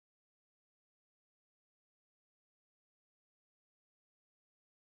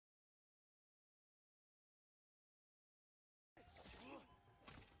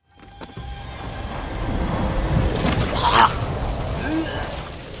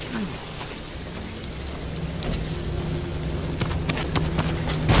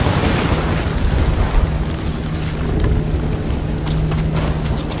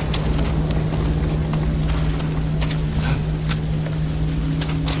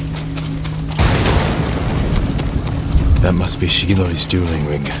That must be Shigenori's dueling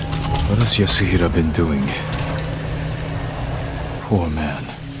ring. What has Yasuhira been doing? Poor man.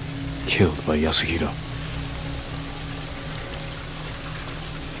 Killed by Yasuhiro.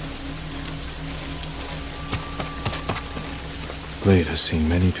 Blade has seen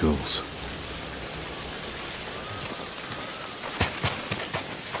many duels.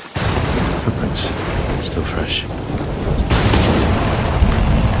 Footprints. Still fresh.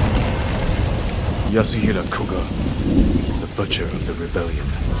 Yasuhira Koga. The butcher of the rebellion.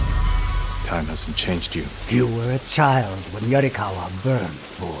 Time hasn't changed you. You were a child when Yorikawa burned,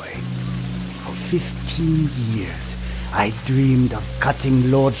 boy. For 15 years, I dreamed of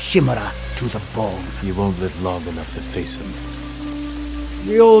cutting Lord Shimura to the bone. You won't live long enough to face him.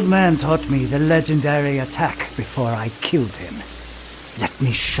 The old man taught me the legendary attack before I killed him. Let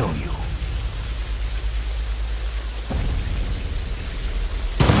me show you.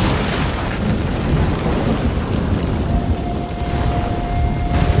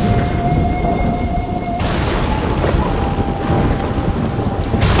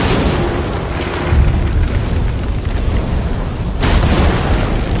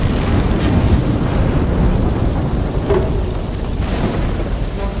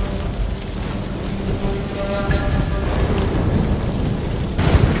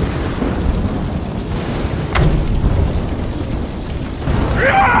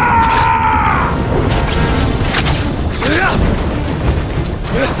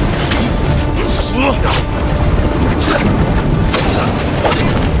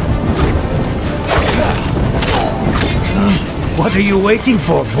 What are you waiting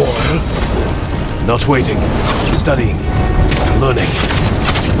for, boy? Not waiting. Studying. Learning.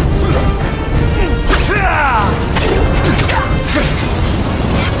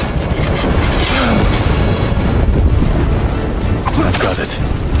 I've got it.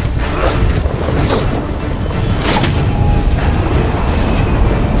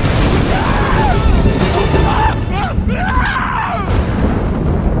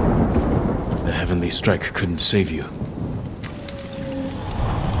 The heavenly strike couldn't save you.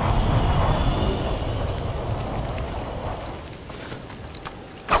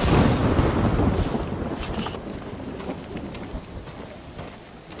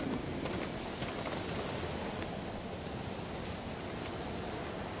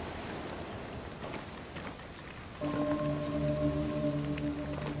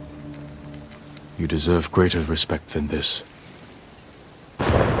 You deserve greater respect than this.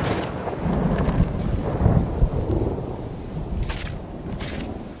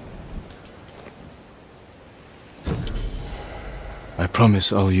 I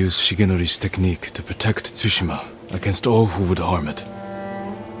promise I'll use Shigenori's technique to protect Tsushima against all who would harm it.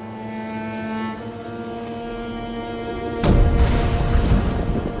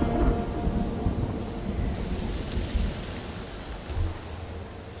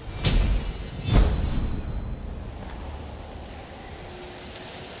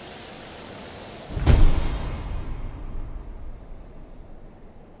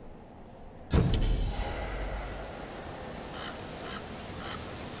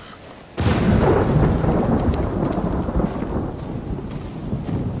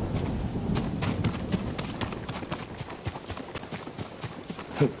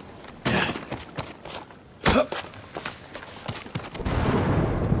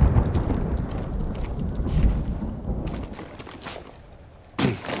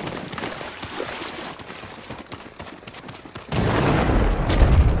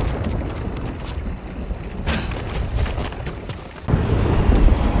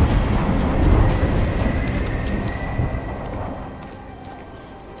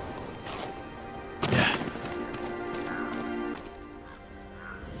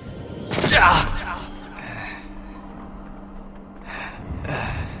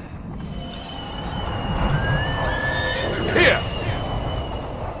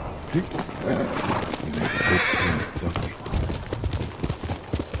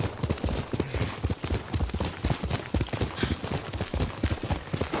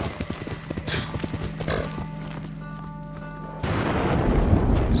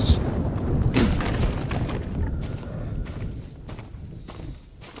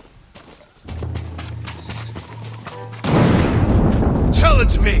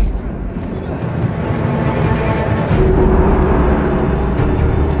 Challenge me!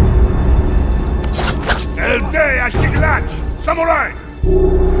 El Day Ashiglaч! Samurai!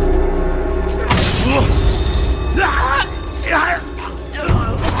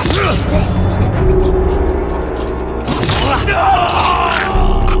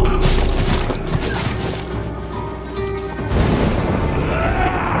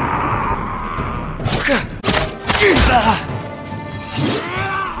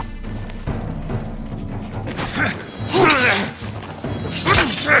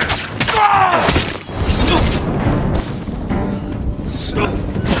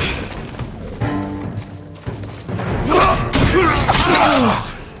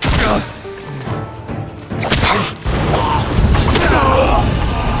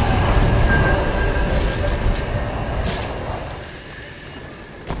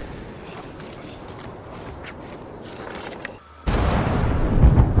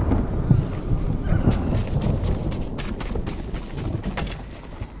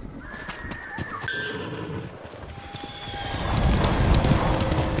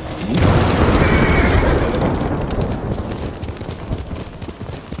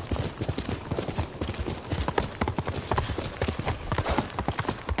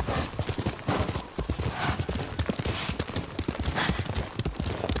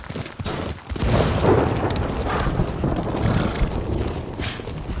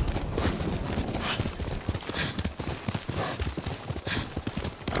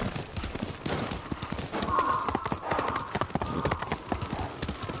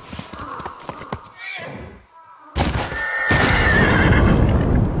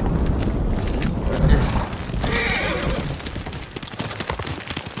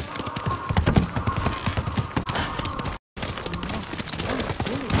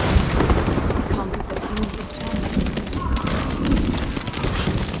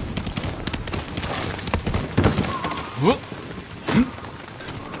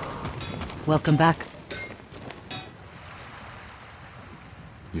 Welcome back.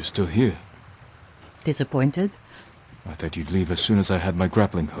 You're still here? Disappointed? I thought you'd leave as soon as I had my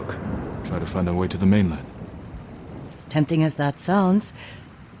grappling hook. Try to find a way to the mainland. As tempting as that sounds,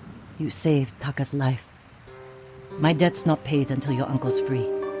 you saved Taka's life. My debt's not paid until your uncle's free.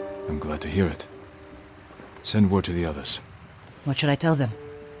 I'm glad to hear it. Send word to the others. What should I tell them?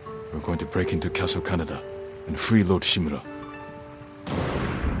 We're going to break into Castle Canada and free Lord Shimura.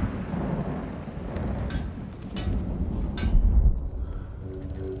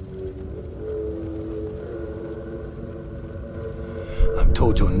 I'm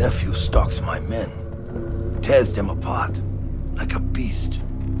told your nephew stalks my men. Tears them apart. Like a beast.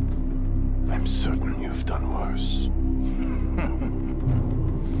 I'm certain you've done worse.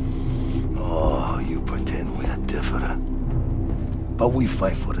 Oh, you pretend we're different. But we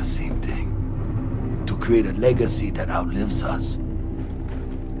fight for the same thing. To create a legacy that outlives us.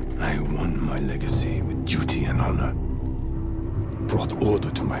 I won my legacy with duty and honor. Brought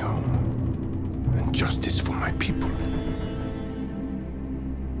order to my home. And justice for my people.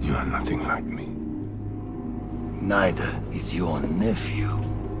 You are nothing like me. Neither is your nephew.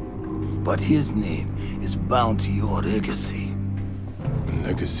 But his name is bound to your legacy. A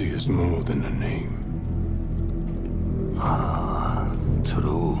legacy is more than a name. Ah,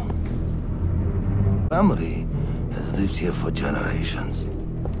 true. Family has lived here for generations.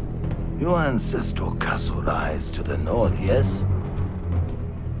 Your ancestral castle lies to the north, yes?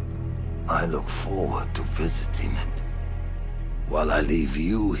 I look forward to visiting it. While I leave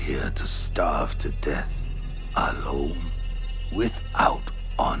you here to starve to death, alone, without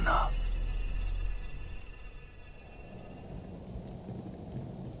honor.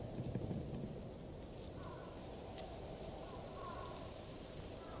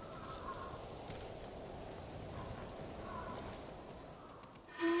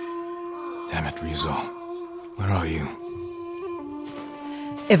 Damn it, Rizzo. Where are you?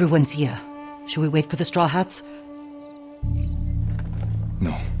 Everyone's here. Shall we wait for the Straw Hats?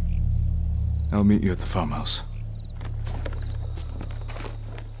 No. I'll meet you at the farmhouse.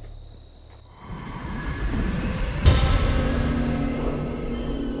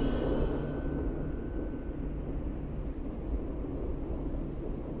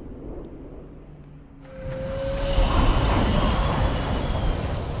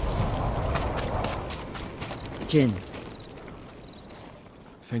 Jin.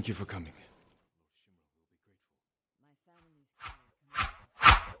 Thank you for coming.